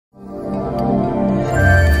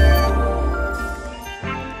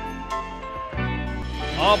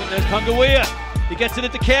Kungawea, he gets it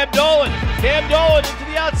into Cam Dolan. Cam Dolan into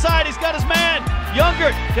the outside, he's got his man.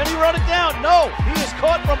 Yungert, can he run it down? No, he is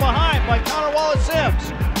caught from behind by Connor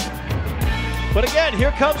Wallace-Sims. But again,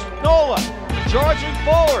 here comes NOLA, charging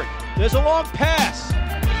forward. There's a long pass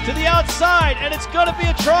to the outside, and it's gonna be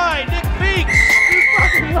a try. Nick Feakes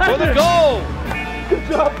for the goal. Good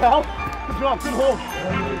job, pal. Good job, good hold.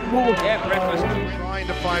 Yeah, breakfast. Trying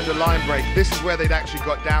to find the line break. This is where they'd actually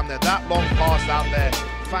got down there. That long pass out there.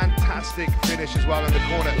 Fantastic finish as well in the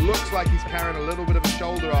corner. It looks like he's carrying a little bit of a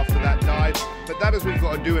shoulder after that dive, but that is what you've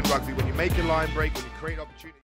got to do in rugby. When you make a line break, when you create opportunity.